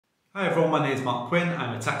Hi everyone, my name is Mark Quinn.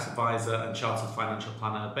 I'm a tax advisor and chartered financial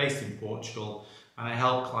planner based in Portugal, and I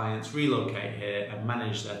help clients relocate here and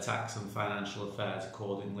manage their tax and financial affairs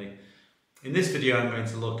accordingly. In this video I'm going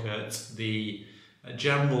to look at the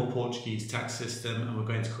general Portuguese tax system, and we're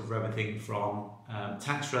going to cover everything from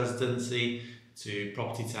tax residency to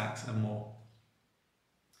property tax and more.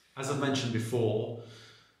 As I've mentioned before,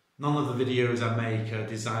 none of the videos I make are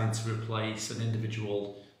designed to replace an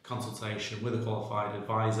individual consultation with a qualified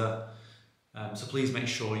advisor, so please make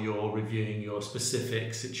sure you're reviewing your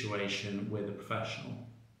specific situation with a professional.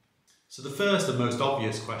 So the first and most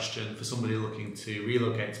obvious question for somebody looking to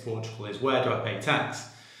relocate to Portugal is, where do I pay tax?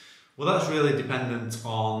 Well, that's really dependent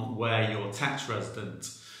on where you're tax resident,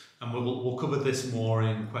 and we'll cover this more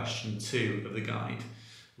in question 2 of the guide,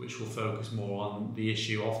 which will focus more on the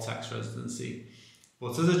issue of tax residency.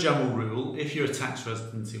 But as a general rule, if you're a tax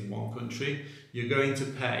resident in one country, you're going to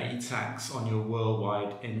pay tax on your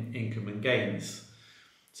worldwide income and gains.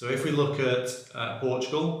 So if we look at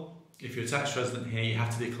Portugal, if you're a tax resident here, you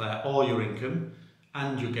have to declare all your income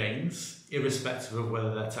and your gains, irrespective of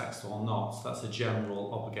whether they're taxed or not. So that's a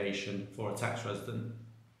general obligation for a tax resident.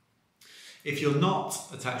 If you're not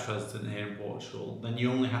a tax resident here in Portugal, then you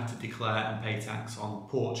only have to declare and pay tax on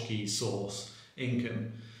Portuguese source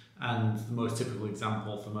income. And the most typical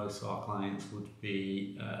example for most of our clients would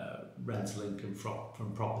be rental income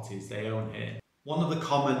from properties they own here. One of the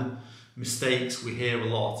common mistakes we hear a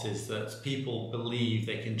lot is that people believe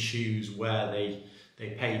they can choose where they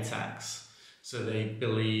pay tax. So they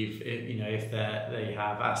believe if they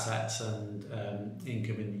have assets and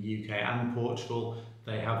income in the UK and Portugal,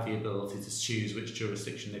 they have the ability to choose which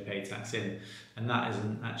jurisdiction they pay tax in, and that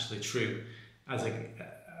isn't actually true.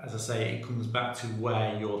 As I say, it comes back to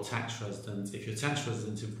where you're tax resident. If you're tax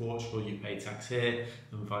resident in Portugal, you pay tax here,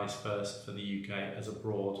 and vice versa for the UK as a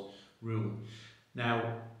broad rule.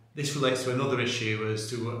 Now, this relates to another issue as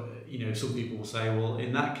to, some people will say, well,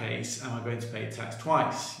 in that case, am I going to pay tax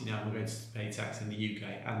twice? Am I going to pay tax in the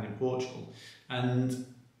UK and in Portugal? And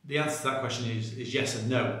the answer to that question is yes and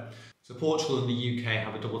no. So Portugal and the UK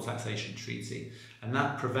have a double taxation treaty, and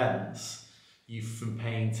that prevents you from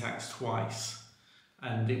paying tax twice.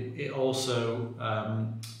 And it also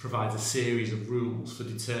provides a series of rules for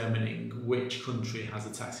determining which country has a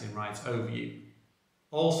taxing right over you.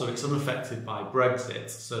 Also, it's unaffected by Brexit.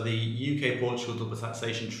 So the UK-Portugal Double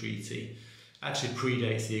Taxation Treaty actually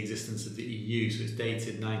predates the existence of the EU. So it's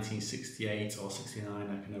dated 1968 or 69,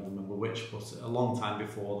 I can never remember which, but a long time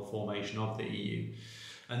before the formation of the EU.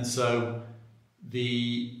 And so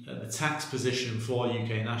the tax position for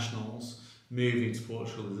UK nationals moving to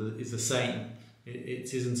Portugal is the same.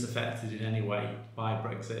 It isn't affected in any way by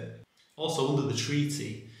Brexit. Also, under the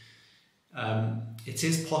treaty, it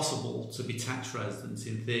is possible to be tax resident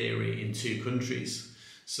in theory in 2 countries.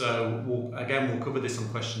 So we'll cover this on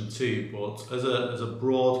question 2, but as a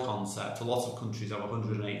broad concept, a lot of countries have a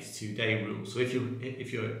 182-day rule. So if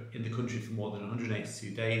you're in the country for more than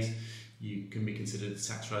 182 days, you can be considered a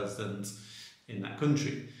tax resident in that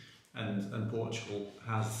country. And Portugal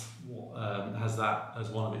has that as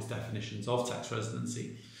one of its definitions of tax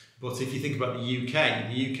residency. But if you think about the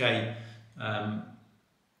UK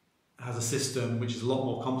has a system which is a lot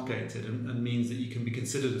more complicated and means that you can be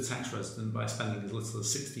considered a tax resident by spending as little as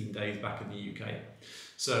 16 days back in the UK.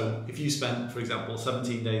 So if you spent, for example,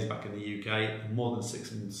 17 days back in the UK and more than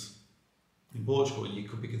 6 months in Portugal, you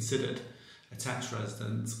could be considered a tax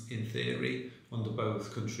resident in theory under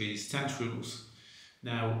both countries' tax rules.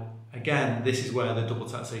 Now, again, this is where the double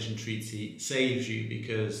taxation treaty saves you,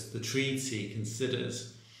 because the treaty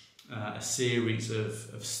considers a series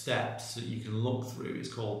of steps that you can look through.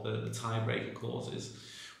 It's called the tiebreaker clauses,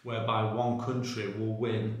 whereby one country will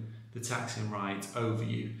win the taxing right over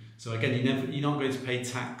you. So again, you're not going to pay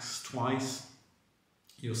tax twice.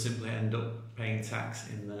 You'll simply end up paying tax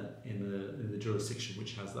in the jurisdiction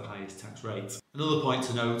which has the highest tax rate. Another point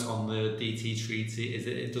to note on the DT treaty is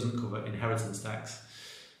that it doesn't cover inheritance tax.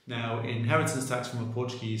 Now, inheritance tax from a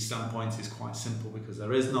Portuguese standpoint is quite simple because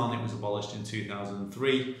there is none. It was abolished in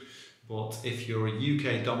 2003. But if you're a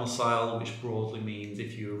UK domicile, which broadly means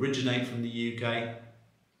if you originate from the UK,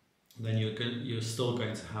 then you're still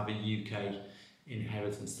going to have a UK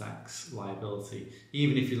inheritance tax liability,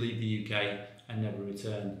 even if you leave the UK and never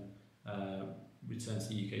return to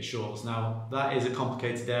the UK shores. Now, that is a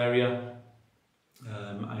complicated area.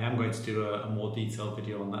 I am going to do a more detailed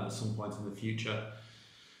video on that at some point in the future.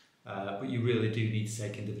 But you really do need to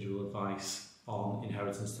take individual advice on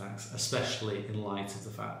inheritance tax, especially in light of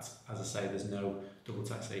the fact, as I say, there's no double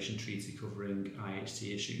taxation treaty covering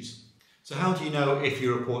IHT issues. So how do you know if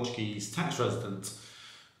you're a Portuguese tax resident?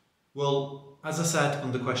 Well, as I said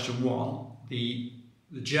under question 1, the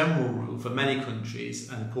general rule for many countries,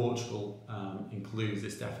 and Portugal includes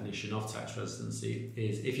this definition of tax residency,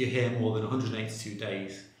 is if you're here more than 182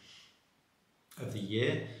 days of the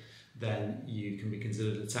year, then you can be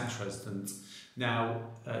considered a tax resident. Now,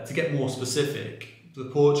 to get more specific, the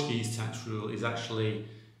Portuguese tax rule is actually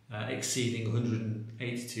exceeding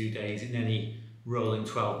 182 days in any rolling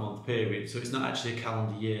 12-month period. So it's not actually a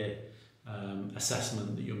calendar year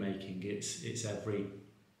assessment that you're making. It's every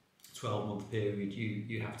 12-month period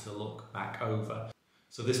you have to look back over.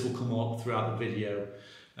 So this will come up throughout the video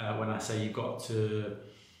when I say you've got to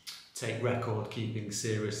take record keeping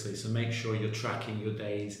seriously. So make sure you're tracking your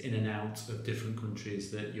days in and out of different countries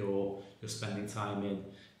that you're spending time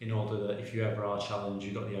in order that if you ever are challenged,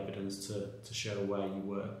 you've got the evidence to show where you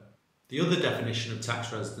were. The other definition of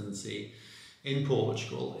tax residency in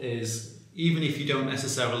Portugal is even if you don't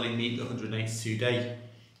necessarily meet the 182-day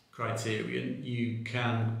criterion, you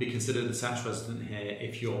can be considered a tax resident here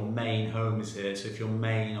if your main home is here. So if your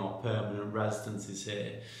main or permanent residence is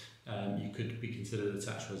here, you could be considered a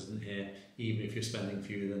tax resident here even if you're spending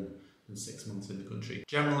fewer than 6 months in the country.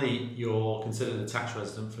 Generally, you're considered a tax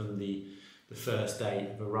resident from the first day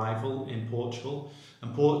of arrival in Portugal,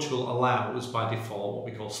 and Portugal allows by default what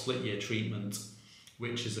we call split year treatment,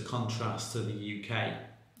 which is a contrast to the UK.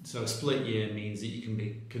 So a split year means that you can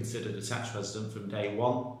be considered a tax resident from day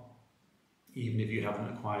 1, even if you haven't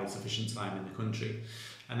acquired sufficient time in the country,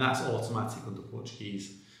 and that's automatic under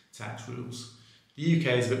Portuguese tax rules. The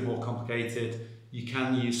UK is a bit more complicated. You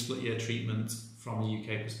can use split year treatment from a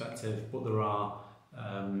UK perspective, but there are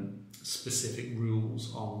specific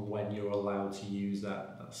rules on when you're allowed to use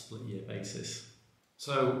that split year basis.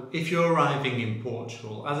 So if you're arriving in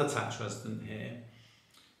Portugal as a tax resident here,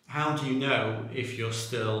 how do you know if you're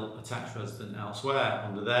still a tax resident elsewhere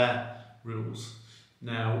under their rules?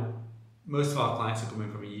 Now, most of our clients are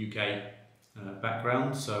coming from a UK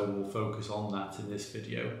background, so we'll focus on that in this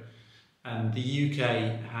video. And the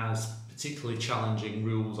UK has particularly challenging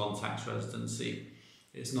rules on tax residency.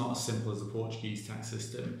 It's not as simple as the Portuguese tax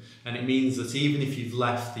system, and it means that even if you've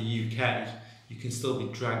left the UK, you can still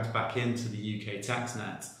be dragged back into the UK tax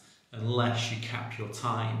net unless you cap your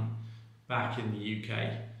time back in the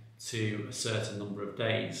UK to a certain number of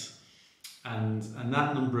days. And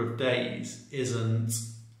that number of days isn't,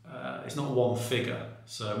 it's not one figure.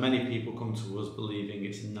 So many people come to us believing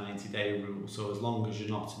it's a 90-day rule. So as long as you're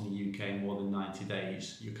not in the UK more than 90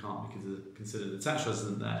 days, you can't be considered a tax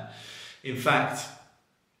resident there. In fact,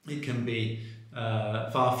 it can be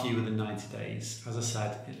far fewer than 90 days. As I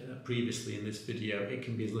said previously in this video, it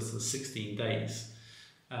can be as little as 16 days.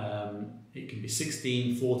 It can be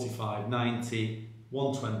 16, 45, 90,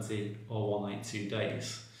 120 or 182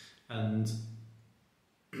 days. And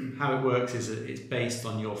how it works is that it's based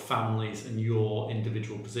on your families and your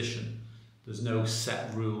individual position. There's no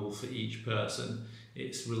set rule for each person.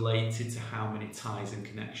 It's related to how many ties and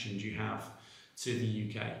connections you have to the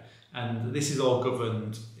UK. And this is all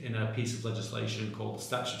governed in a piece of legislation called the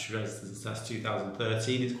Statutory Residence Test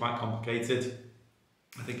 2013. It's quite complicated.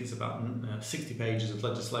 I think it's about 60 pages of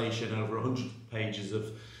legislation, over 100 pages of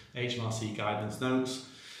HMRC guidance notes.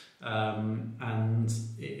 And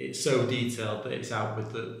it's so detailed that it's out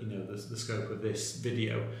with the scope of this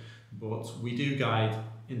video. But we do guide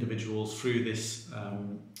individuals through this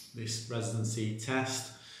residency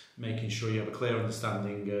test, making sure you have a clear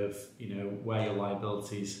understanding of where your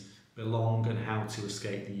liabilities belong and how to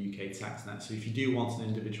escape the UK tax net. So if you do want an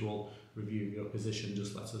individual review of your position,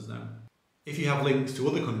 just let us know. If you have links to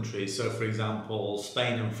other countries, so for example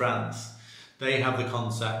Spain and France, they have the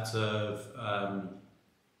concept of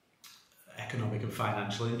economic and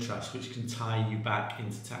financial interest, which can tie you back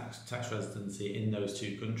into tax residency in those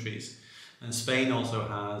two countries. And Spain also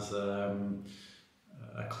has a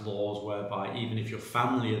clause whereby even if your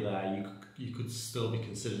family are there, you could still be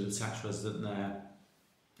considered a tax resident there,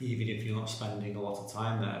 even if you're not spending a lot of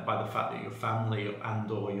time there, by the fact that your family and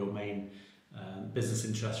or your main business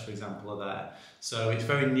interests, for example, are there. So it's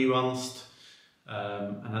very nuanced,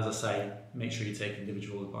 and as I say, make sure you take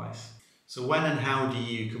individual advice. So when and how do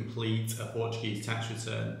you complete a Portuguese tax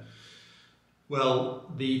return? Well,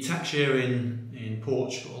 the tax year in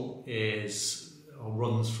Portugal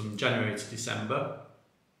runs from January to December,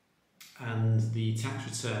 and the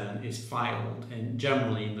tax return is filed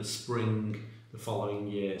generally in the spring the following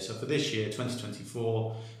year. So for this year,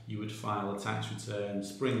 2024, you would file a tax return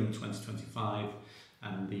spring 2025,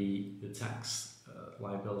 and the tax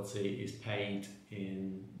liability is paid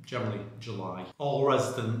in generally July. All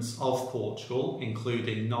residents of Portugal,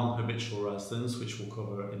 including non-habitual residents, which we'll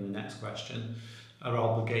cover in the next question, are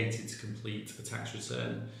obligated to complete a tax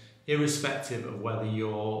return irrespective of whether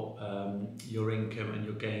your income and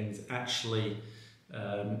your gains actually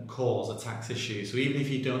cause a tax issue. So even if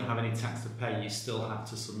you don't have any tax to pay, you still have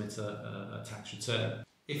to submit a tax return.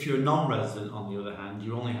 If you're a non-resident, on the other hand,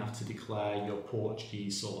 you only have to declare your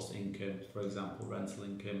Portuguese sourced income, for example, rental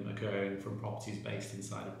income occurring from properties based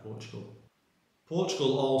inside of Portugal.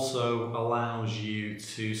 Portugal also allows you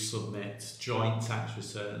to submit joint tax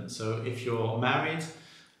returns. So if you're married,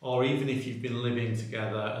 or even if you've been living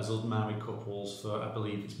together as unmarried couples for, I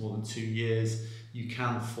believe it's more than 2 years, you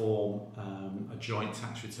can form a joint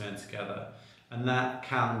tax return together. And that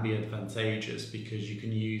can be advantageous because you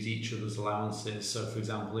can use each other's allowances. So for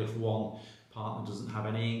example, if one partner doesn't have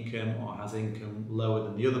any income or has income lower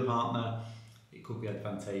than the other partner, it could be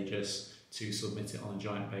advantageous to submit it on a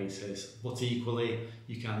joint basis. But equally,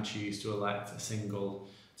 you can choose to elect a single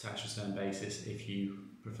tax return basis if you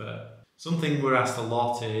prefer. Something we're asked a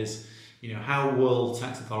lot is, how will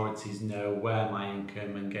tax authorities know where my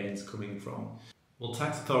income and gains are coming from? Well,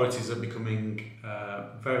 tax authorities are becoming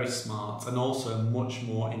very smart and also much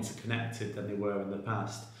more interconnected than they were in the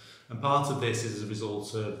past. And part of this is as a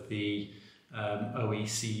result of the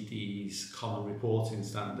OECD's Common Reporting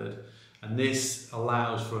Standard. And this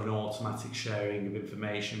allows for an automatic sharing of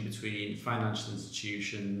information between financial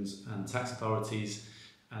institutions and tax authorities,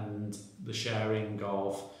 and the sharing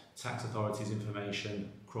of tax authorities'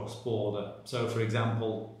 information cross-border. So for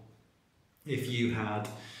example, if you had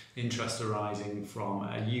interest arising from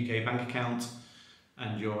a UK bank account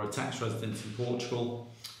and you're a tax resident in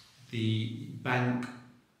Portugal, the bank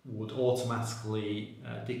would automatically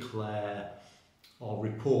declare or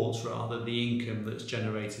report rather the income that's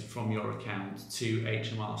generated from your account to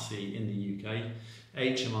HMRC in the UK.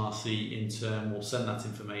 HMRC in turn will send that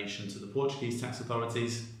information to the Portuguese tax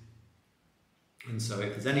authorities, and so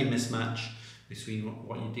if there's any mismatch between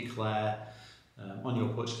what you declare on your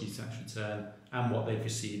Portuguese tax return and what they've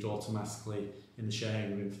received automatically in the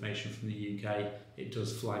sharing of information from the UK, it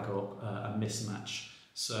does flag up a mismatch.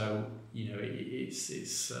 So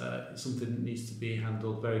it's something that needs to be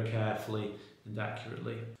handled very carefully and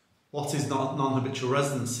accurately. What is non-habitual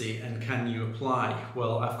residency and can you apply?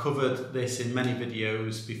 Well, I've covered this in many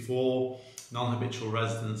videos before. Non-habitual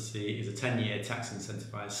residency is a 10-year tax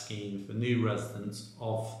incentivised scheme for new residents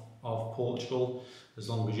of Portugal. As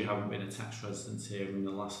long as you haven't been a tax resident here in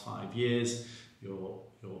the last 5 years,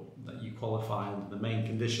 that you qualify under the main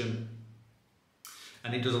condition.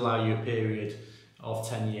 And it does allow you a period of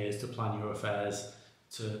 10 years to plan your affairs,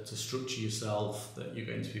 to structure yourself that you're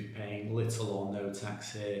going to be paying little or no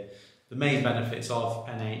tax here. The main benefits of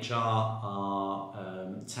NHR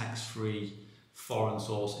are tax-free foreign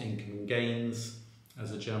source income and gains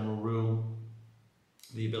as a general rule,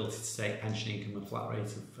 the ability to take pension income at a flat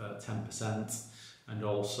rate of 10%, and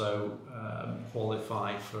also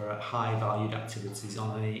qualify for high valued activities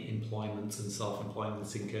on any employment and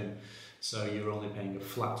self-employment income. So you're only paying a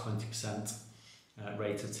flat 20%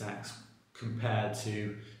 rate of tax compared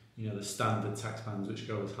to the standard tax bands, which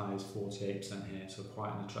go as high as 48% here. So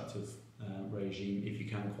quite an attractive regime if you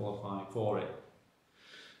can qualify for it.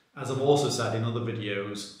 As I've also said in other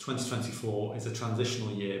videos, 2024 is a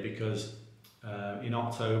transitional year because in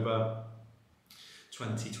October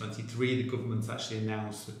 2023 the government actually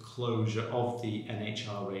announced the closure of the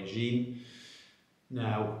NHR regime.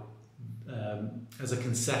 Now, as a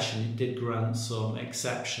concession, it did grant some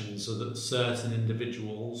exceptions so that certain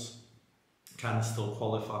individuals can still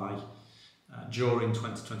qualify during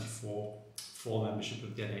 2024 for membership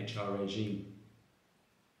of the NHR regime.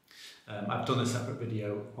 I've done a separate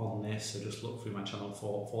video on this, so just look through my channel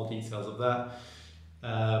for details of that.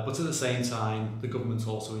 But at the same time, the government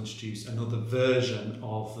also introduced another version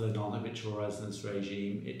of the non-habitual residence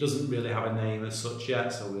regime. It doesn't really have a name as such yet,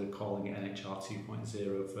 so we're calling it NHR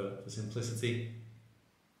 2.0 for simplicity.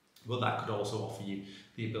 But that could also offer you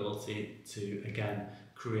the ability to, again,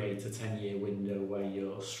 create a 10-year window where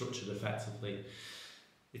you're structured effectively.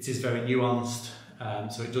 It is very nuanced,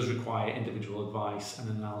 so it does require individual advice and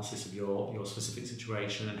analysis of your specific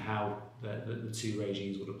situation and how the two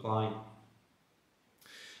regimes would apply.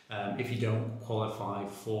 If you don't qualify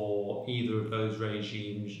for either of those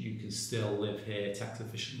regimes, you can still live here tax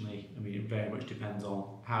efficiently. I mean, it very much depends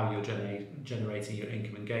on how you're generating your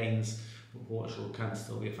income and gains, but Portugal can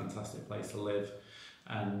still be a fantastic place to live.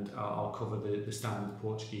 And I'll cover the standard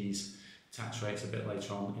Portuguese tax rates a bit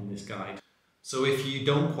later on in this guide. So if you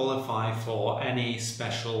don't qualify for any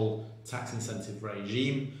special tax incentive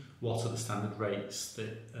regime, what are the standard rates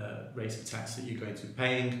of tax that you're going to be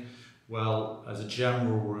paying? Well, as a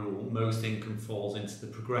general rule, most income falls into the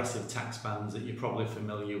progressive tax bands that you're probably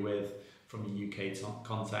familiar with from the UK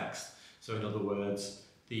context. So in other words,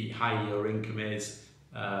 the higher your income is,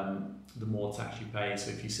 the more tax you pay.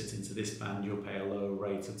 So if you sit into this band, you'll pay a lower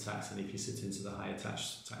rate of tax than if you sit into the higher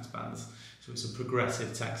tax bands. So it's a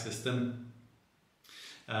progressive tax system.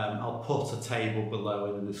 I'll put a table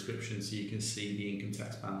below in the description so you can see the income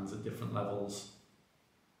tax bands at different levels.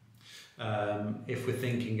 If we're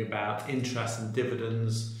thinking about interest and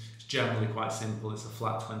dividends, it's generally quite simple. It's a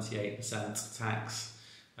flat 28% tax,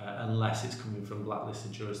 unless it's coming from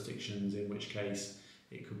blacklisted jurisdictions, in which case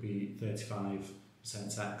it could be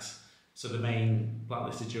 35% tax. So the main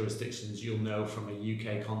blacklisted jurisdictions you'll know from a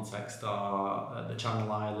UK context are the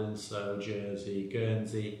Channel Islands, so Jersey,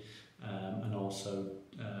 Guernsey, and also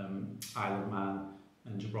Isle of Man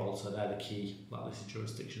and Gibraltar. They're the key blacklisted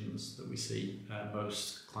jurisdictions that we see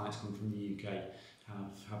most clients coming from the UK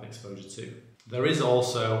have exposure to. There is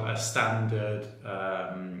also a standard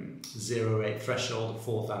zero rate threshold of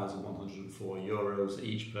 €4,104 that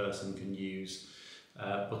each person can use,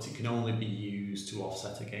 but it can only be used to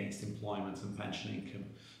offset against employment and pension income.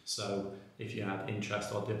 So if you have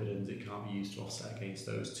interest or dividends, it can't be used to offset against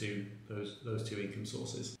those two income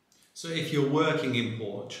sources. So if you're working in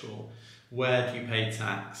Portugal, where do you pay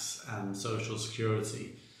tax and social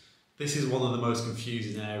security? This is one of the most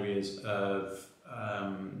confusing areas of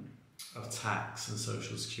tax and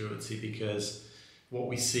social security, because what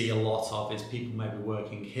we see a lot of is people may be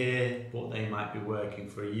working here, but they might be working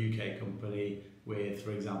for a UK company with,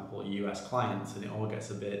 for example, US clients, and it all gets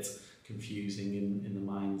a bit confusing in the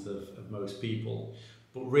minds of most people.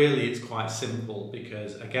 But really it's quite simple,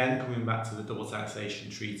 because again, coming back to the double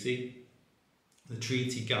taxation treaty, the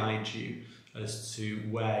treaty guides you as to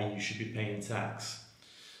where you should be paying tax.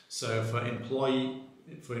 So for employees,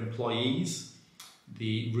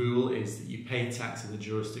 the rule is that you pay tax in the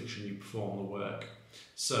jurisdiction you perform the work.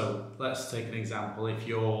 So let's take an example. If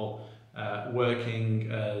you're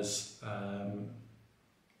working as a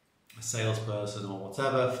salesperson or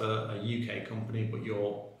whatever for a UK company, but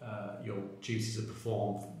your duties are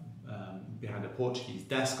performed behind a Portuguese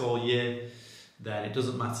desk all year, then it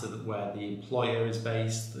doesn't matter where the employer is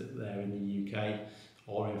based, that they're in the UK,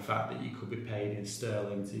 or in fact that you could be paid in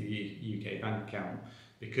sterling to your UK bank account.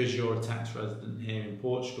 Because you're a tax resident here in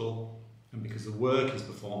Portugal, and because the work is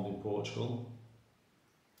performed in Portugal,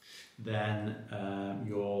 then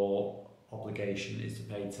your obligation is to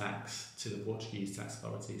pay tax to the Portuguese tax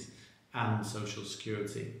authorities and social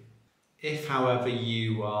security. If, however,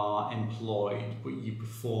 you are employed but you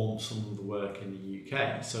perform some of the work in the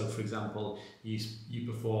UK, so for example, you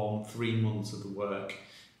perform 3 months of the work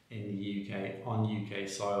in the UK on UK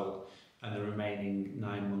soil and the remaining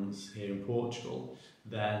 9 months here in Portugal,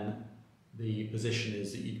 then the position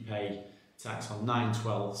is that you pay tax on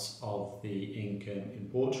 9/12 of the income in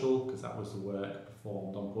Portugal, because that was the work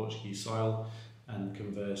performed on Portuguese soil, and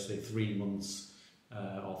conversely 3 months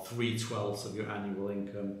or 3/12 of your annual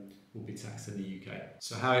income will be taxed in the UK.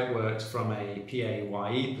 So how it works from a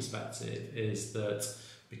PAYE perspective is that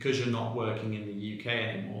because you're not working in the UK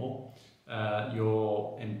anymore,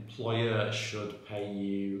 your employer should pay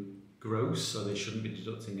you gross, so they shouldn't be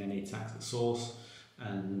deducting any tax at source,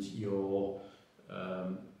 and your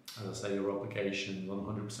as I say, your obligation on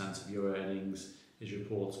 100% of your earnings is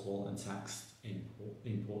reportable and taxed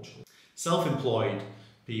in Portugal. Self-employed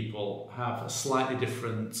people have a slightly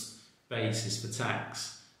different basis for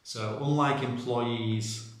tax. So unlike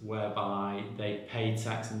employees, whereby they pay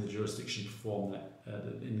tax in the jurisdiction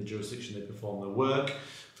they perform their work,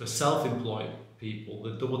 for self-employed people,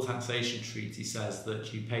 the double taxation treaty says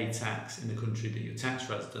that you pay tax in the country that you're tax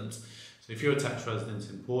resident. So if you're a tax resident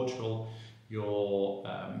in Portugal, your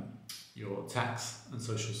tax and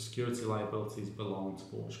social security liabilities belong to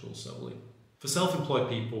Portugal solely. For self-employed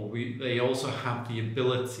people, they also have the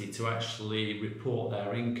ability to actually report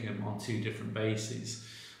their income on 2 different bases.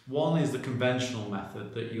 One is the conventional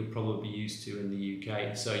method that you're probably used to in the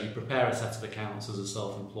UK. So you prepare a set of accounts as a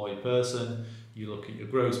self-employed person, you look at your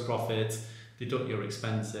gross profit, deduct your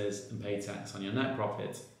expenses and pay tax on your net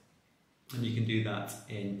profit. And you can do that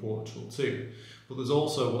in Portugal too. But there's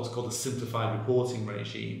also what's called a simplified reporting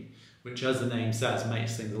regime, which, as the name says,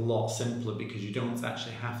 makes things a lot simpler, because you don't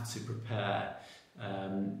actually have to prepare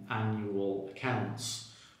annual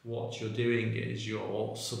accounts. What you're doing is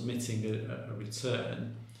you're submitting a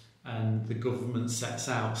return, and the government sets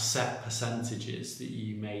out set percentages that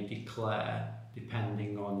you may declare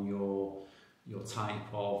depending on your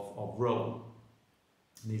type of role.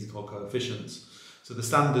 And these are called coefficients. So the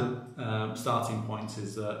standard starting point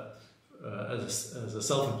is that as a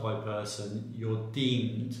self-employed person, you're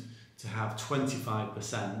deemed to have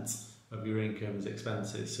 25% of your income as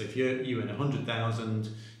expenses. So if you earn 100,000,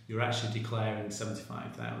 you're actually declaring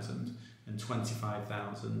 75,000. and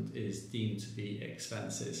 25,000 is deemed to be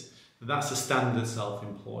expenses. That's a standard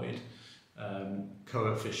self-employed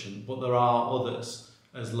coefficient, but there are others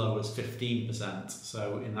as low as 15%.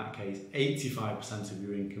 So in that case, 85% of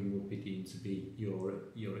your income would be deemed to be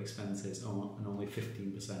your expenses, and only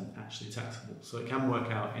 15% actually taxable. So it can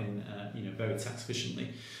work out in very tax efficiently,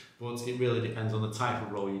 but it really depends on the type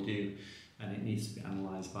of role you do, and it needs to be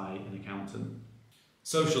analysed by an accountant.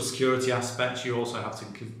 Social security aspects you also have to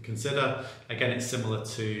consider. Again, it's similar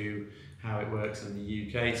to how it works in the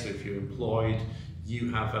UK. So if you're employed,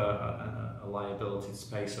 you have a liability to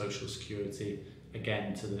pay social security,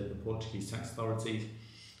 again, to the Portuguese tax authorities,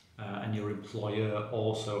 and your employer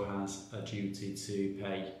also has a duty to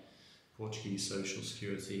pay Portuguese social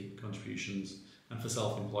security contributions. And for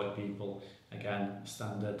self-employed people, again,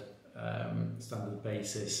 standard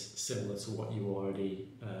basis, similar to what you already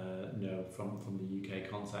know from the UK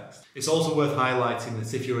context. It's also worth highlighting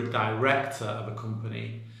that if you're a director of a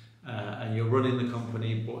company and you're running the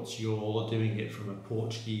company, but you're doing it from a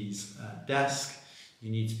Portuguese desk, you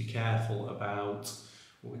need to be careful about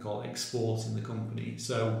what we call exporting the company.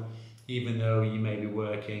 So even though you may be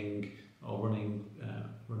working or running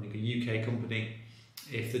a UK company,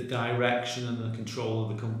 if the direction and the control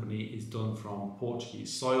of the company is done from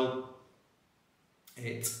Portuguese soil,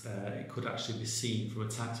 it could actually be seen from a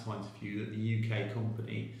tax point of view that the UK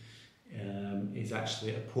company is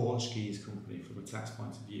actually a Portuguese company from a tax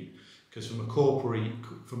point of view. Because from a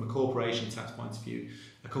corporation tax point of view,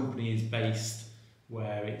 a company is based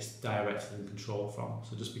where it's directed and controlled from.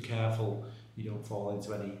 So just be careful you don't fall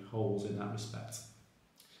into any holes in that respect.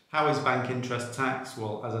 How is bank interest taxed?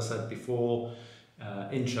 Well, as I said before,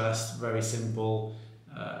 interest, very simple,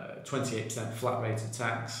 28% flat rate of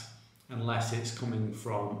tax, unless it's coming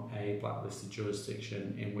from a blacklisted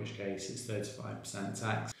jurisdiction, in which case it's 35%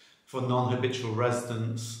 tax. For non-habitual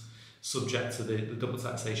residents, subject to the double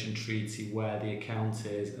taxation treaty where the account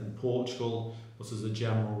is in Portugal, but as a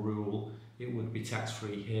general rule, it would be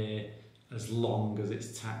tax-free here as long as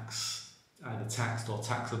it's either taxed or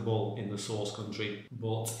taxable in the source country.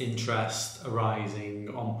 But interest arising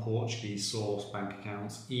on Portuguese source bank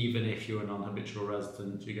accounts, even if you're a non-habitual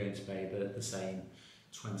resident, you're going to pay the same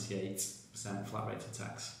 28% flat rate of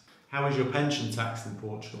tax. How is your pension taxed in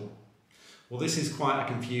Portugal? Well, this is quite a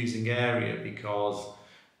confusing area because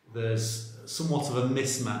there's somewhat of a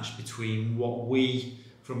mismatch between what we,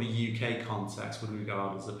 from a UK context, would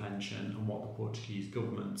regard as a pension and what the Portuguese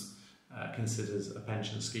government considers a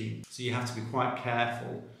pension scheme. So you have to be quite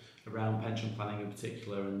careful around pension planning in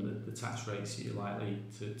particular and the tax rates that you're likely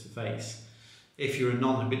to face. If you're a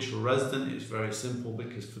non-habitual resident, it's very simple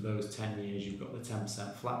because for those 10 years you've got the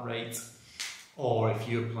 10% flat rate, or if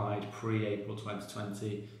you applied pre-April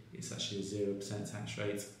 2020, it's actually a 0% tax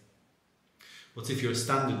rate. But if you're a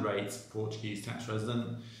standard rate Portuguese tax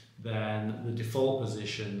resident, then the default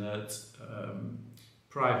position that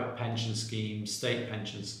private pension schemes, state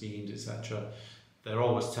pension schemes, etc., they're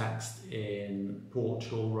always taxed in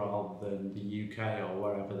Portugal rather than the UK or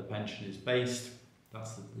wherever the pension is based.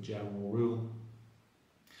 That's the general rule.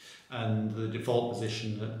 And the default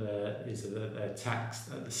position is that they're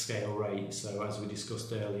taxed at the scale rate. So as we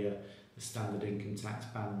discussed earlier, the standard income tax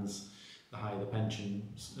bands, the higher the pension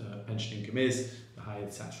income is, the higher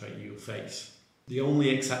the tax rate you'll face. The only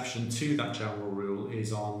exception to that general rule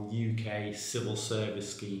is on UK civil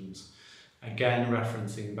service schemes. Again,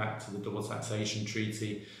 referencing back to the double taxation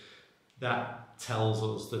treaty, that tells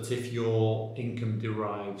us that if your income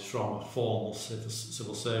derives from a formal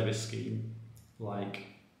civil service scheme, like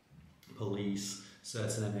police,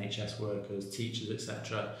 certain NHS workers, teachers,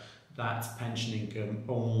 etc., that pension income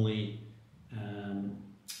only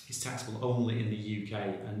is taxable only in the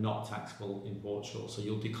UK and not taxable in Portugal. So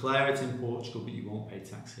you'll declare it in Portugal, but you won't pay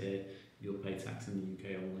tax here. You'll pay tax in the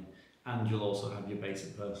UK only. And you'll also have your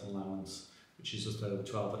basic personal allowance, which is just over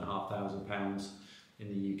 £12,500 in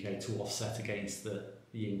the UK to offset against the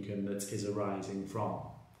income that is arising from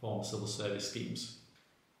former civil service schemes.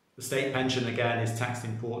 The state pension, again, is taxed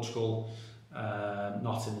in Portugal,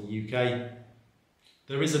 not in the UK.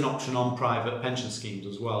 There is an option on private pension schemes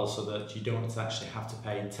as well, so that you don't actually have to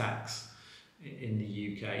pay tax in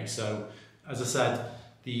the UK. So, as I said,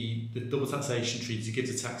 the double taxation treaty gives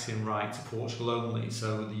a taxing right to Portugal only,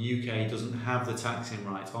 so the UK doesn't have the taxing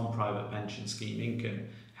right on private pension scheme income.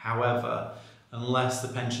 However, unless the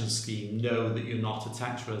pension scheme know that you're not a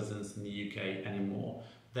tax resident in the UK anymore,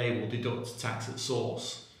 they will deduct tax at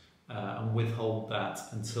source and withhold that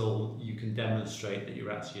until you can demonstrate that you're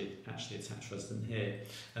actually a tax resident here.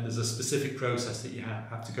 And there's a specific process that you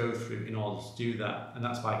have to go through in order to do that, and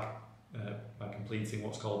that's by by completing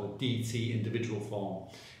what's called a DT individual form.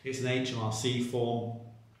 It's an HMRC form.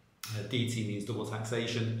 DT means double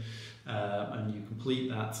taxation, and you complete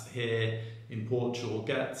that here in Portugal.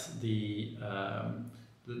 Get the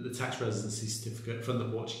tax residency certificate from the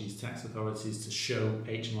Portuguese tax authorities to show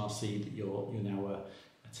HMRC that you're now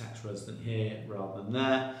a tax resident here rather than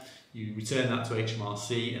there. You return that to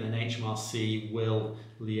HMRC, and then HMRC will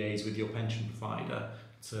liaise with your pension provider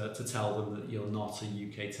to tell them that you're not a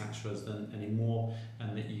UK tax resident anymore,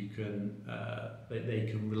 and that you can they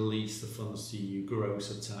can release the funds to you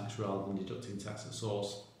gross of tax rather than deducting tax at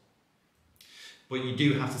source. But you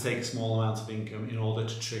do have to take a small amount of income in order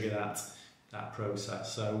to trigger that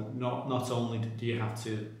process. So not only do you have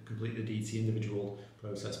to complete the DT individual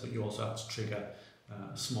process, but you also have to trigger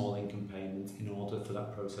a small income payment in order for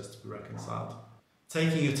that process to be reconciled.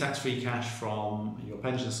 Taking your tax-free cash from your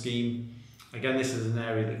pension scheme, again, this is an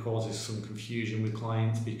area that causes some confusion with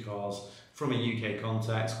clients, because from a UK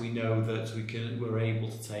context, we know that we're able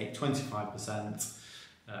to take 25%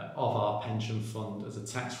 of our pension fund as a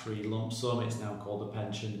tax-free lump sum. It's now called a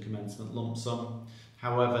pension commencement lump sum.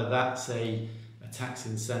 However, that's a tax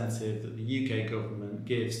incentive that the UK government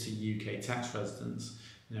gives to UK tax residents.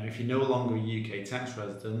 Now, if you're no longer a UK tax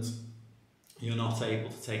resident, you're not able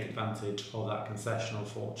to take advantage of that concession,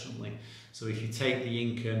 unfortunately. So if you take the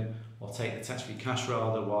income, or take the tax-free cash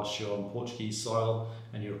rather, whilst you're on Portuguese soil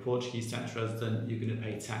and you're a Portuguese tax resident, you're going to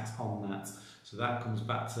pay tax on that. So that comes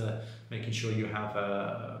back to making sure you have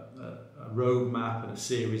a roadmap and a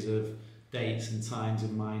series of dates and times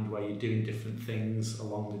in mind where you're doing different things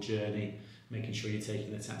along the journey, making sure you're taking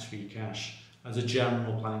the tax-free cash as a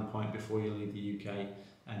general planning point before you leave the UK,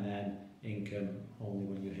 and then income only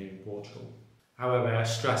when you're here in Portugal. However, I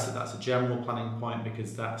stress that that's a general planning point,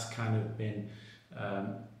 because that's kind of been,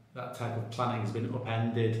 that type of planning has been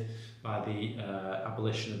upended by the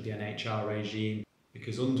abolition of the NHR regime,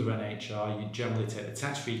 because under NHR you generally take the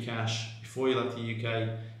tax-free cash before you left the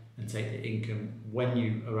UK and take the income when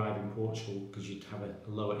you arrive in Portugal, because you'd have a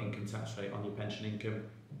lower income tax rate on your pension income.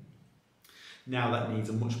 Now that needs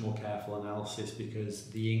a much more careful analysis, because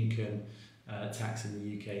the income tax in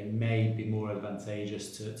the UK may be more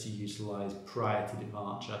advantageous to utilise prior to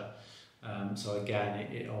departure. So again,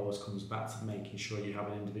 it always comes back to making sure you have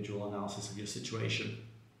an individual analysis of your situation.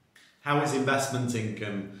 How is investment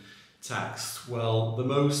income taxed? Well, the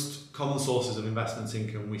most common sources of investment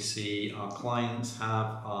income we see our clients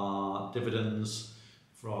have are dividends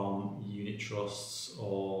from unit trusts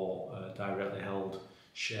or directly held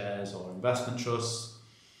shares or investment trusts.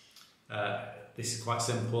 This is quite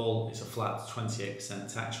simple. It's a flat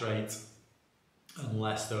 28% tax rate,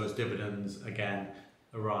 unless those dividends, again,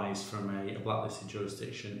 arise from a blacklisted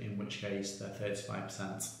jurisdiction, in which case they're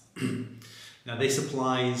 35%. Now this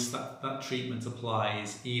applies, that treatment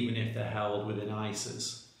applies even if they're held within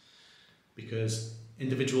ISAs, because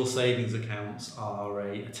individual savings accounts are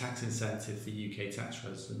a tax incentive for UK tax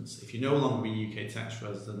residents. If you're no longer a UK tax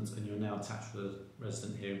resident and you're now a tax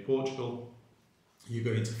resident here in Portugal, you're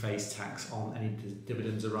going to face tax on any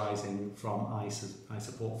dividends arising from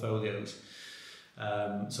ISA portfolios.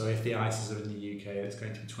 So if the ISAs are in the UK, it's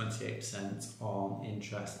going to be 28% on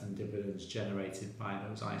interest and dividends generated by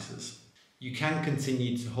those ISAs. You can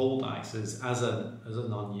continue to hold ISAs as a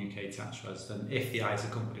non-UK tax resident if the ISA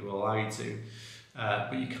company will allow you to,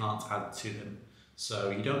 but you can't add to them.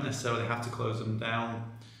 So you don't necessarily have to close them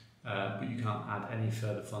down, but you can't add any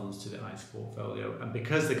further funds to the ISA portfolio. And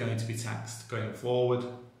because they're going to be taxed going forward,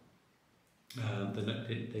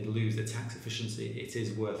 they lose their tax efficiency. It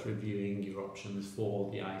is worth reviewing your options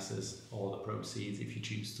for the ISAs or the proceeds if you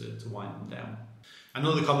choose to wind them down.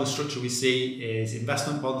 Another common structure we see is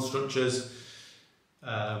investment bond structures.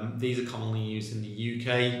 These are commonly used in the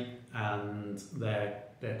UK, and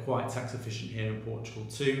they're quite tax efficient here in Portugal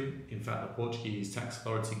too. In fact, the Portuguese tax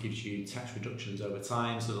authority gives you tax reductions over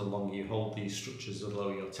time, so the longer you hold these structures, the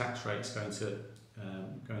lower your tax rate's going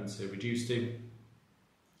to reduce to.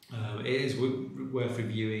 It is worth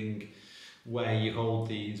reviewing where you hold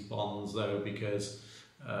these bonds though, because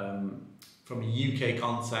from a UK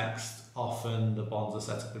context, often the bonds are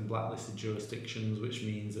set up in blacklisted jurisdictions, which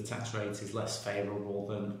means the tax rate is less favourable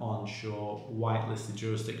than onshore whitelisted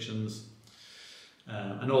jurisdictions.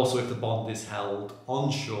 And also, if the bond is held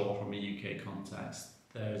onshore from a UK context,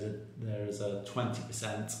 there is a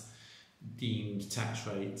 20% deemed tax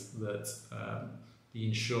rate that the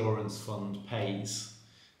insurance fund pays.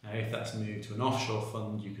 Now, if that's moved to an offshore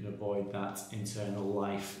fund, you can avoid that internal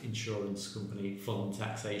life insurance company fund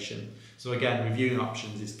taxation. So again, reviewing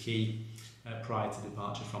options is key prior to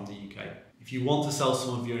departure from the UK. If you want to sell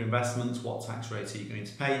some of your investments, what tax rate are you going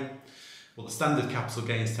to pay? But the standard capital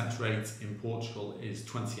gains tax rate in Portugal is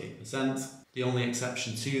 28%. The only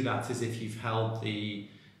exception to that is if you've held the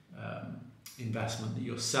investment that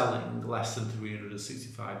you're selling less than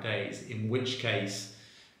 365 days, in which case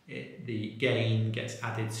the gain gets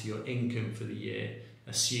added to your income for the year,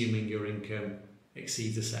 assuming your income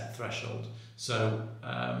exceeds a set threshold. So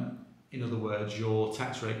in other words, your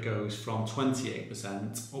tax rate goes from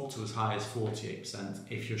 28% up to as high as 48%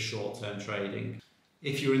 if you're short-term trading.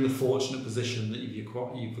 If you're in the fortunate position that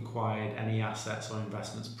you've acquired any assets or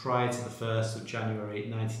investments prior to the 1st of January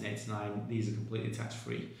 1989, these are completely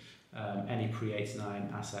tax-free. Any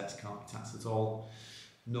pre-89 assets can't be taxed at all,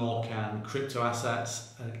 nor can crypto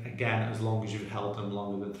assets, again, as long as you've held them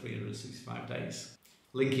longer than 365 days.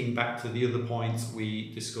 Linking back to the other points,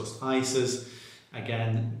 we discussed ISAs.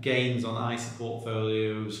 Again, gains on ISA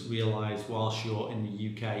portfolios realised whilst you're in the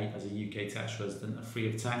UK as a UK tax resident are free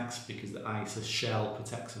of tax because the ISA shell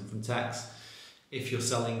protects them from tax. If you're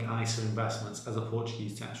selling ISA investments as a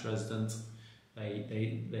Portuguese tax resident,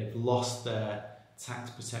 they've lost their tax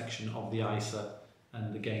protection of the ISA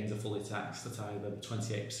and the gains are fully taxed at either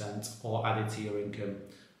 28% or added to your income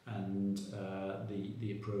and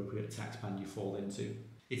the appropriate tax band you fall into.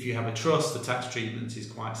 If you have a trust, the tax treatment is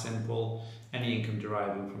quite simple. Any income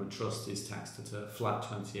deriving from a trust is taxed at a flat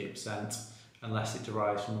 28%, unless it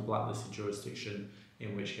derives from a blacklisted jurisdiction,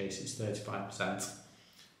 in which case it's 35%.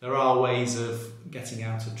 There are ways of getting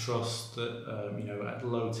out of trust that at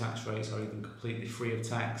low tax rates or even completely free of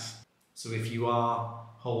tax. So if you are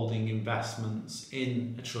holding investments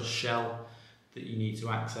in a trust shell that you need to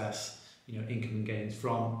access income and gains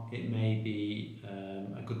from, it may be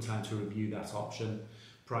a good time to review that option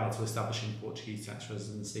prior to establishing Portuguese tax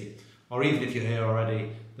residency. Or even if you're here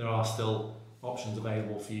already, there are still options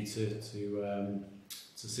available for you to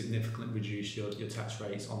significantly reduce your tax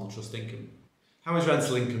rates on the trust income. How is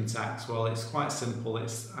rental income tax? Well, it's quite simple.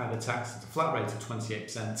 It's either taxed at a flat rate of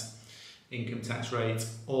 28% income tax rate,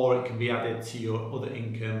 or it can be added to your other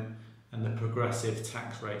income and the progressive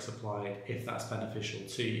tax rates applied if that's beneficial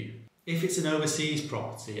to you. If it's an overseas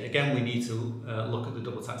property, again, we need to look at the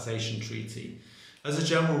double taxation treaty. As a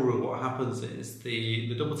general rule, what happens is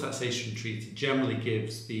the double taxation treaty generally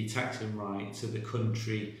gives the taxing right to the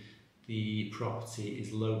country the property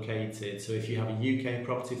is located. So if you have a UK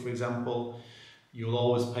property, for example, you'll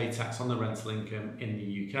always pay tax on the rental income in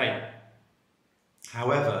the UK.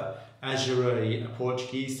 However, as you're a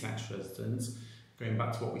Portuguese tax resident, going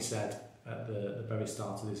back to what we said at the very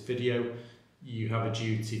start of this video, you have a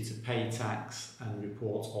duty to pay tax and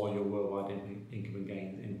report all your worldwide income and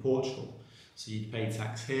gains in Portugal. So you'd pay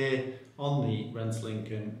tax here on the rental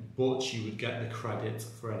income, but you would get the credit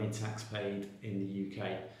for any tax paid in the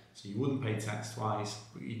UK. So you wouldn't pay tax twice,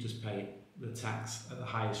 but you just pay the tax at the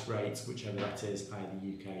highest rate, whichever that is, either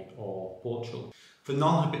UK or Portugal. For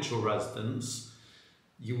non-habitual residents,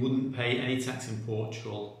 you wouldn't pay any tax in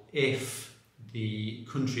Portugal if the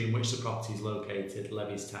country in which the property is located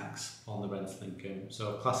levies tax on the rental income.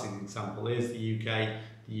 So a classic example is the UK.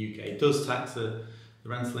 The UK does tax the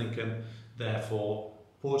rental income, therefore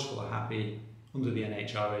Portugal are happy under the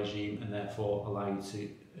NHR regime and therefore allow you to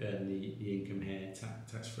earn the income here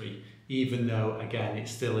tax-free, even though, again, it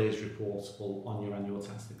still is reportable on your annual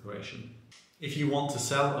tax declaration. If you want to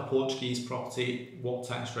sell a Portuguese property, what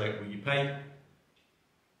tax rate will you pay?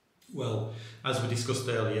 Well, as we discussed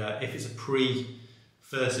earlier, if it's a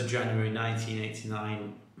pre-1st of January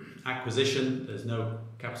 1989 acquisition, there's no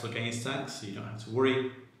capital gains tax, so you don't have to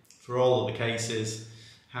worry. For all other cases,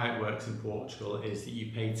 how it works in Portugal is that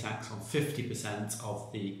you pay tax on 50% of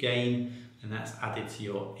the gain, and that's added to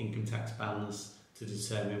your income tax bands to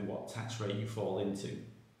determine what tax rate you fall into.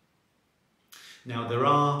 Now, there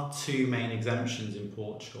are two main exemptions in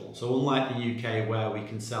Portugal. So unlike the UK, where we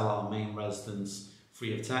can sell our main residence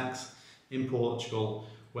free of tax, in Portugal,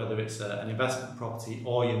 whether it's an investment property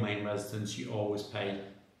or your main residence, you always pay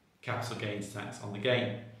capital gains tax on the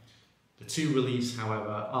gain. The two reliefs,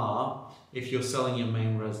 however, are if you're selling your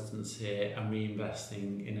main residence here and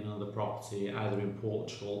reinvesting in another property, either in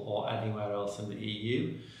Portugal or anywhere else in the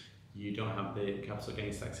EU, you don't have the capital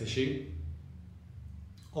gains tax issue.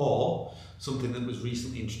 Or something that was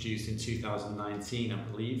recently introduced in 2019, I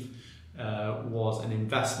believe, was an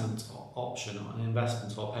investment option, or an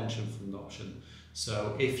investment or pension fund option.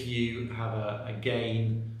 So if you have a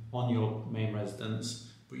gain on your main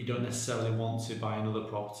residence, but you don't necessarily want to buy another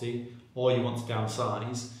property, or you want to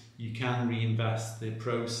downsize, you can reinvest the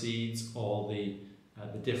proceeds or the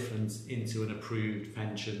difference into an approved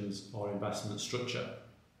pensions or investment structure.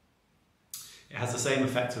 It has the same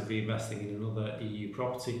effect of reinvesting in another EU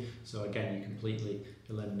property, so again, you completely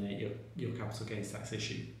eliminate your capital gains tax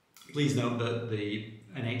issue. Please note that the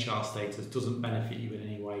NHR status doesn't benefit you in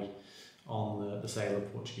any way on the sale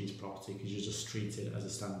of Portuguese property, because you're just treated as a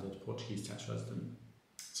standard Portuguese tax resident.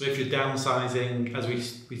 So if you're downsizing, as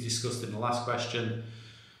we discussed in the last question,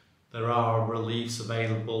 there are reliefs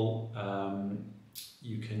available.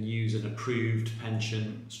 You can use an approved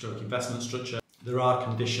pension stroke investment structure. There are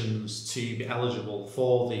conditions to be eligible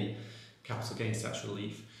for the capital gains tax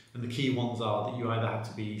relief, and the key ones are that you either have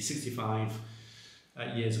to be 65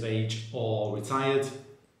 years of age or retired.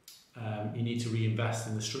 You need to reinvest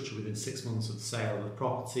in the structure within 6 months of the sale of the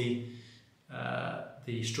property.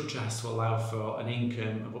 The structure has to allow for an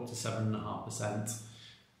income of up to 7.5%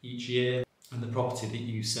 each year, and the property that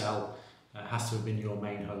you sell has to have been your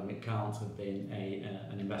main home. It can't have been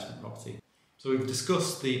an investment property. So we've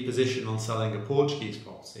discussed the position on selling a Portuguese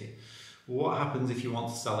property. Well, what happens if you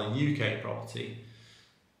want to sell a UK property?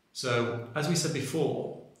 So as we said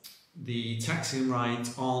before, the taxing right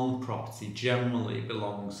on property generally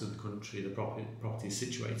belongs to the country the property is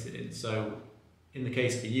situated in. So in the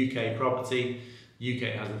case of a UK property, the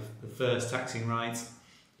UK has the first taxing right.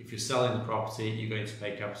 If you're selling the property, you're going to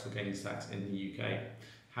pay capital gains tax in the UK.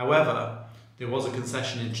 However, there was a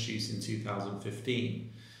concession introduced in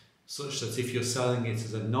 2015, such that if you're selling it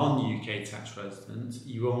as a non-UK tax resident,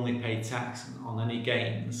 you only pay tax on any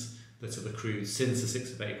gains that have accrued since the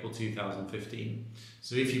 6th of April 2015.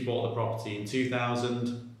 So if you bought the property in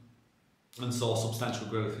 2000 and saw substantial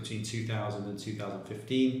growth between 2000 and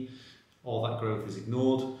 2015, all that growth is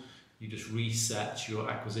ignored. You just reset your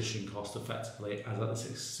acquisition cost effectively as at the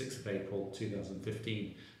 6th of April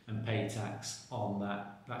 2015 and pay tax on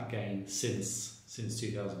that gain since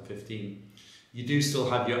 2015. You do still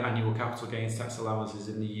have your annual capital gains tax allowances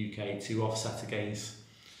in the UK to offset against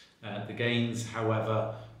the gains.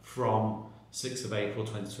 However, from 6th of April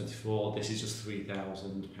 2024, this is just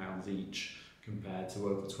 £3,000 each compared to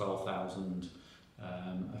over 12,000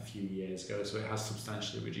 a few years ago, so it has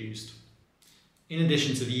substantially reduced. In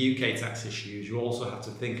addition to the UK tax issues, you also have to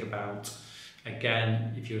think about,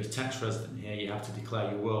 again, if you're a tax resident here, you have to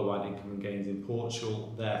declare your worldwide income and gains in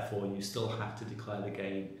Portugal. Therefore, you still have to declare the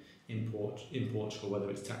gain in Portugal, whether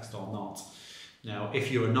it's taxed or not. Now,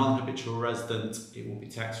 if you're a non-habitual resident, it will be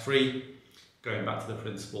tax-free, going back to the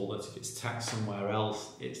principle that if it's taxed somewhere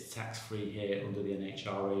else, it's tax-free here under the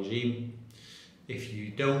NHR regime. If you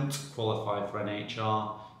don't qualify for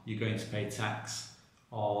NHR, you're going to pay tax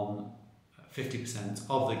on 50%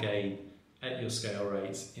 of the gain at your scale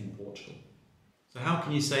rates in Portugal. So how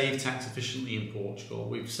can you save tax efficiently in Portugal?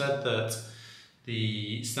 We've said that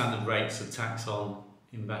the standard rates of tax on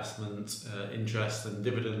investment, interest and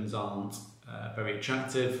dividends aren't very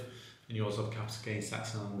attractive, and you also have capital gains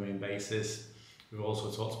tax on an ongoing basis. We've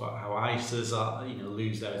also talked about how ISAs are,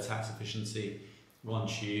 lose their tax efficiency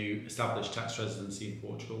once you establish tax residency in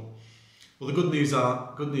Portugal. Well, the good news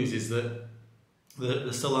is that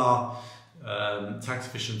there still are tax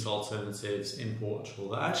efficient alternatives in Portugal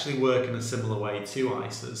that actually work in a similar way to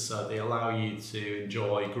ISAs. So they allow you to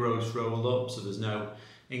enjoy gross roll-up, so there's no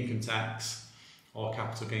income tax or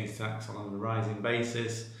capital gains tax on a rising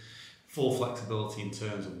basis, full flexibility in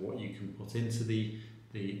terms of what you can put into the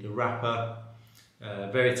wrapper,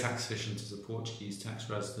 very tax efficient as a Portuguese tax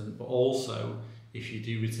resident, but also if you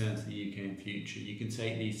do return to the UK in future, you can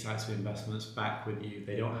take these types of investments back with you.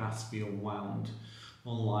 They don't have to be unwound,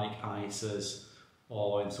 unlike ISAs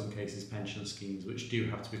or in some cases pension schemes, which do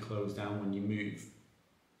have to be closed down when you move.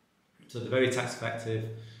 So they're very tax effective,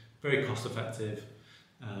 very cost effective,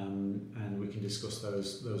 and we can discuss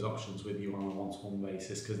those options with you on a one-to-one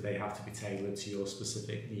basis, because they have to be tailored to your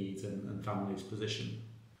specific needs and family's position.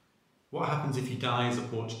 What happens if you die as a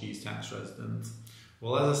Portuguese tax resident?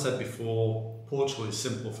 Well, as I said before, Portugal is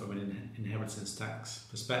simple from an inheritance tax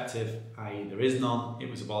perspective, i.e. there is none. It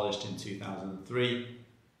was abolished in 2003.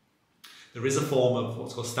 There is a form of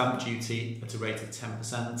what's called stamp duty at a rate of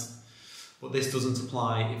 10%, but this doesn't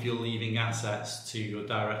apply if you're leaving assets to your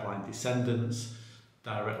direct line descendants,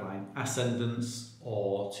 direct line ascendants,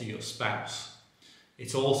 or to your spouse.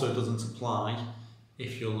 It also doesn't apply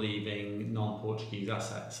if you're leaving non-Portuguese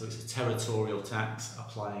assets. So it's a territorial tax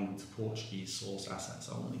applying to Portuguese source assets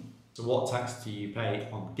only. So what tax do you pay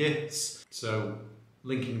on gifts? So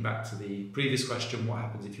linking back to the previous question, what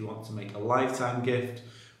happens if you want to make a lifetime gift?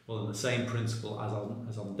 Well, in the same principle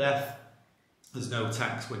as on death, there's no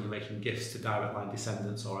tax when you're making gifts to direct line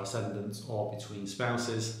descendants or ascendants or between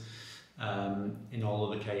spouses. In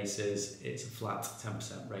all other cases, it's a flat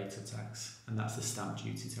 10% rate of tax, and that's the stamp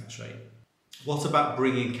duty tax rate. What about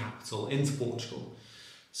bringing capital into Portugal?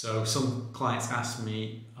 So some clients ask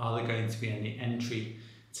me, are there going to be any entry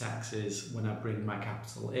taxes when I bring my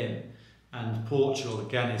capital in? And Portugal,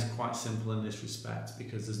 again, is quite simple in this respect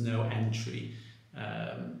because there's no entry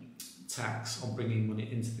tax on bringing money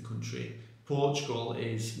into the country. Portugal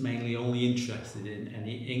is mainly only interested in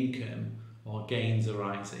any income or gains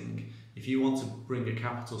arising. If you want to bring a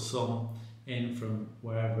capital sum in from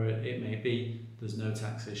wherever it may be, there's no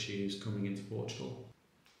tax issues coming into Portugal.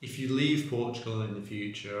 If you leave Portugal in the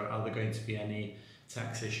future, are there going to be any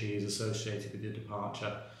tax issues associated with your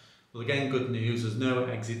departure? Well, again, good news, there's no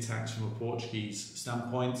exit tax from a Portuguese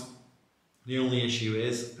standpoint. The only issue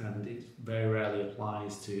is, and it very rarely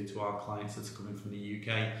applies to our clients that are coming from the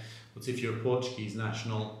UK, but if you're a Portuguese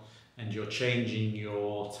national and you're changing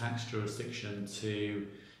your tax jurisdiction to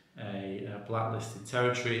a blacklisted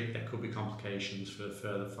territory, there could be complications for a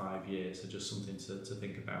further 5 years, so just something to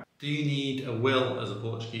think about. Do you need a will as a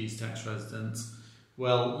Portuguese tax resident?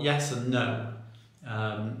 Well, yes and no.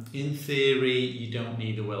 In theory, you don't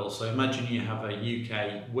need a will. So imagine you have a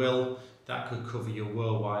UK will that could cover your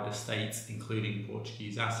worldwide estate, including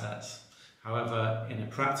Portuguese assets. However, in a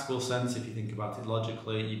practical sense, if you think about it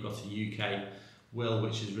logically, you've got a UK will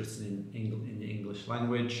which is written in the English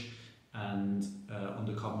language and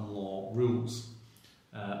under common law rules.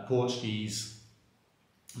 Portuguese,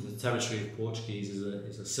 the territory of Portuguese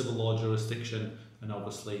is a civil law jurisdiction, and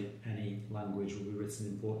obviously any language will be written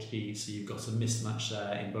in Portuguese, so you've got a mismatch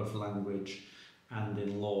there in both language and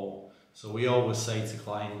in law. So we always say to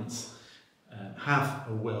clients, have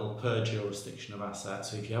a will per jurisdiction of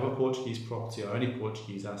assets. So if you have a Portuguese property or any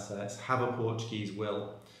Portuguese assets, have a Portuguese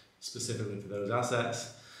will specifically for those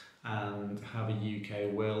assets, and have a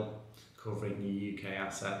UK will covering your UK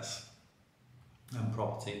assets and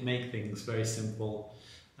property. Make things very simple.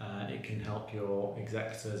 It can help your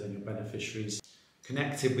executors and your beneficiaries.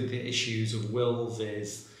 Connected with the issues of wills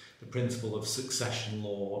is the principle of succession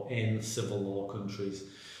law in civil law countries.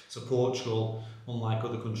 So Portugal, unlike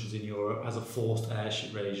other countries in Europe, has a forced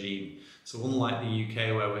heirship regime. So unlike the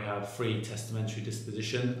UK where we have free testamentary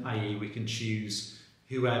disposition, i.e. we can choose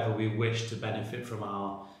whoever we wish to benefit from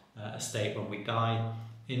our estate when we die,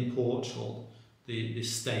 in Portugal the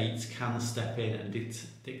state can step in and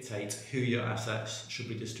dictate who your assets should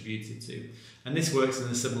be distributed to. And this works in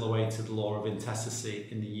a similar way to the law of intestacy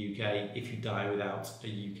in the UK. If you die without a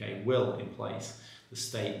UK will in place, the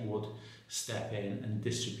state would step in and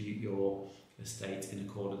distribute your estate in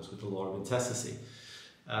accordance with the law of intestacy.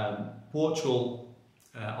 Portugal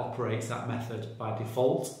operates that method by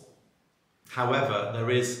default. However, there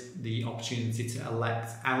is the opportunity to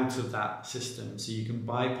elect out of that system, so you can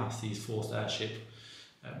bypass these forced heirship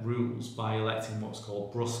rules by electing what's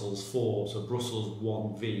called Brussels 4, so Brussels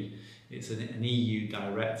 1V. It's an EU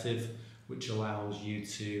directive which allows you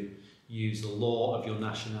to use the law of your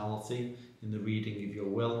nationality in the reading of your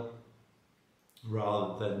will,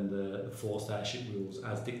 rather than the forced heirship rules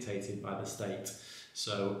as dictated by the state.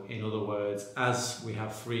 So, in other words, as we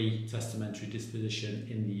have free testamentary disposition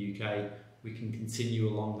in the UK, we can continue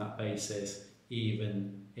along that basis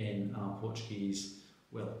even in our Portuguese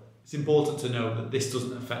will. It's important to note that this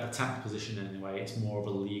doesn't affect the tax position in any way. It's more of a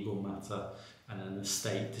legal matter and an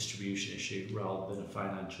estate distribution issue rather than a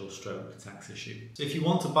financial stroke tax issue. So if you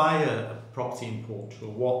want to buy a property in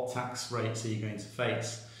Portugal, what tax rates are you going to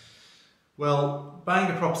face? Well, buying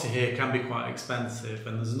a property here can be quite expensive,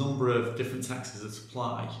 and there's a number of different taxes that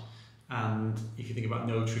apply. And if you think about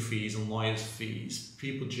notary fees and lawyers' fees,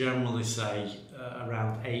 people generally say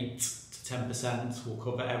around 8 to 10% will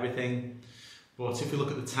cover everything. But if you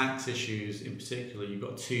look at the tax issues in particular, you've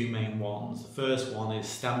got two main ones. The first one is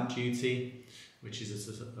stamp duty, which is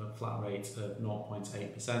a flat rate of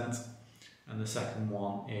 0.8%. And the second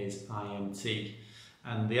one is IMT.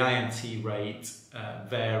 And the IMT rate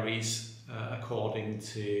varies according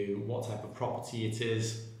to what type of property it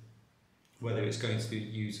is, whether it's going to be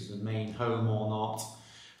used as a main home or not,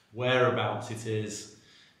 whereabouts it is,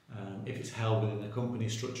 if it's held within a company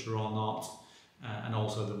structure or not, and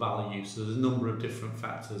also the value. So there's a number of different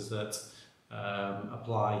factors that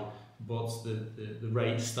apply, but the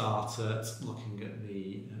rates start at, looking at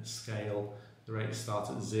the scale, the rates start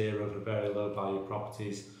at 0 for very low value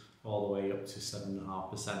properties, all the way up to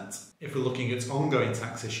 7.5%. If we're looking at ongoing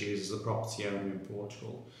tax issues as a property owner in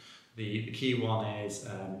Portugal, the key one is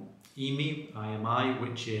IMI,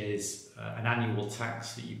 which is an annual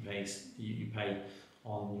tax that you pay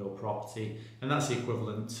on your property, and that's the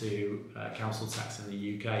equivalent to council tax in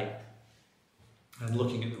the UK. And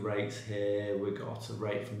looking at the rates here, we've got a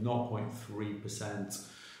rate from 0.3%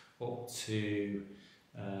 up to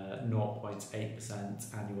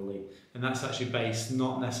 0.8% annually, and that's actually based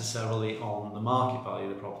not necessarily on the market value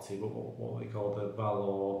of the property, but what we call the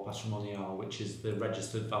valor patrimonial, which is the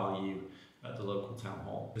registered value at the local town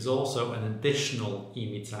hall. There's also an additional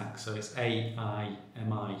EMI tax, so it's AIMI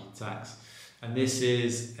tax, and this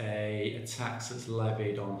is a tax that's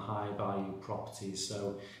levied on high value properties.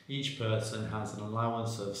 So each person has an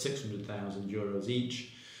allowance of €600,000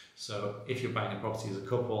 each. So if you're buying a property as a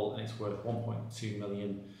couple and it's worth €1.2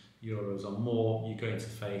 million or more, you're going to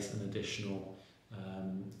face an additional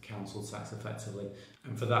council tax effectively.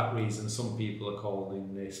 And for that reason, some people are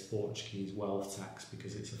calling this Portuguese wealth tax,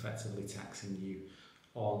 because it's effectively taxing you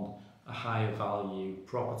on a higher value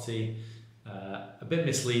property. A bit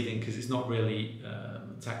misleading, because it's not really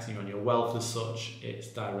taxing you on your wealth as such, it's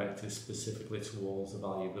directed specifically towards the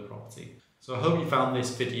value of the property. So I hope you found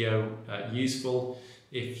this video useful.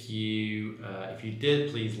 If you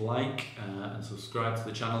did, please like and subscribe to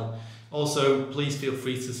the channel. Also, please feel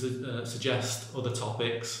free to suggest other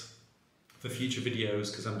topics for future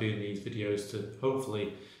videos, because I'm doing these videos to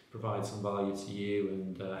hopefully provide some value to you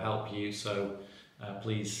and help you. So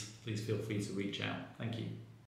please feel free to reach out. Thank you.